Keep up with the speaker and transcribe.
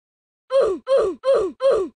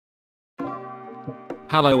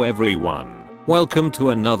Hello everyone, welcome to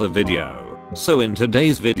another video. So in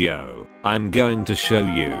today's video, I'm going to show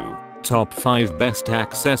you top 5 best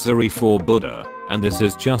accessory for Buddha, and this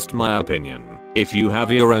is just my opinion. If you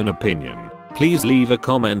have your own opinion, please leave a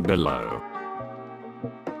comment below.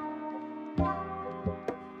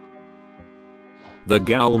 The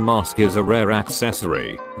Gowl mask is a rare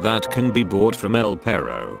accessory that can be bought from El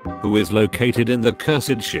Perro, who is located in the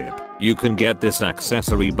Cursed Ship. You can get this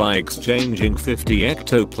accessory by exchanging 50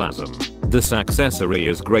 ectoplasm. This accessory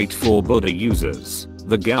is great for Buddha users.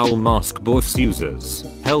 The Gowl mask buffs users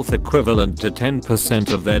health equivalent to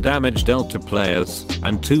 10% of their damage dealt to players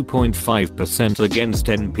and 2.5% against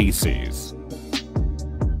NPCs.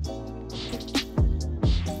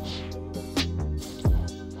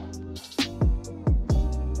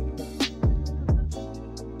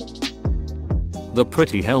 The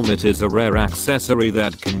pretty helmet is a rare accessory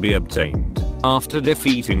that can be obtained after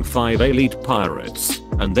defeating 5 elite pirates,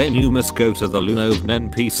 and then you must go to the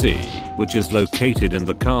Levnx NPC, which is located in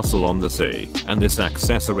the castle on the sea, and this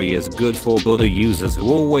accessory is good for Buddha users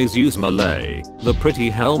who always use melee. The pretty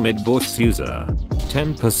helmet buffs user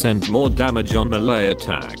 10% more damage on melee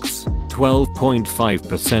attacks,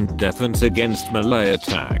 12.5% defense against melee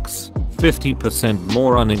attacks, 50%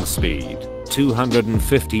 more running speed,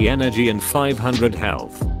 250 energy and 500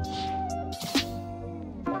 health.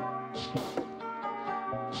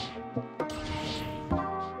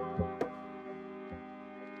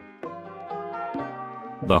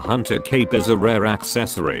 The Hunter Cape is a rare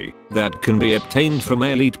accessory that can be obtained from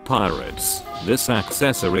elite pirates. This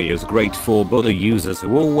accessory is great for Buddha users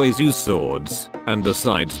who always use swords, and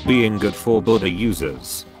besides being good for Buddha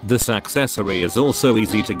users, this accessory is also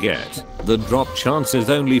easy to get. The drop chance is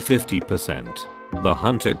only 50%. The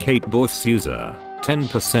Hunter Cape buffs user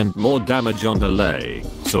 10% more damage on melee,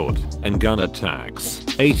 sword, and gun attacks,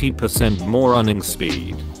 80% more running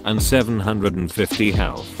speed, and 750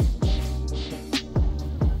 health.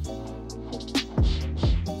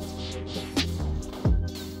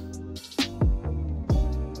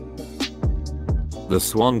 The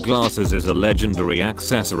Swan Glasses is a legendary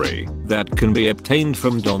accessory that can be obtained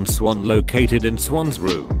from Don Swan located in Swan's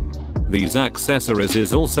room. These accessories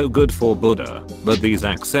is also good for Buddha, but these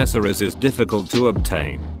accessories is difficult to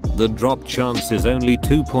obtain. The drop chance is only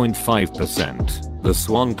 2.5%. The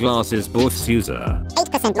Swan Glasses buffs user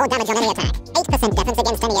 8% more damage on any attack, 8% defense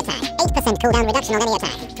against any attack, 8% cooldown reduction on any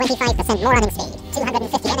attack, 25% more running speed,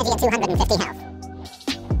 250 energy and 250 health.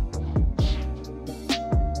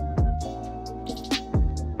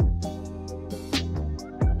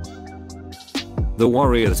 The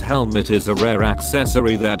Warrior's Helmet is a rare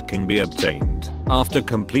accessory that can be obtained after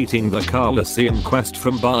completing the Colosseum quest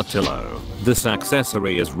from Bartolo. This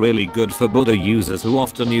accessory is really good for Buddha users who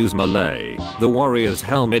often use melee. The Warrior's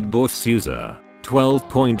Helmet buffs user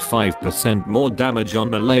 12.5% more damage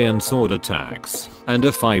on melee and sword attacks, and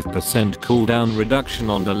a 5% cooldown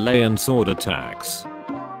reduction on melee and sword attacks.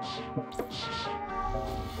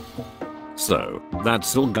 So,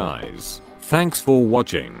 that's all guys. Thanks for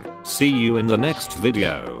watching. See you in the next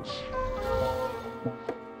video.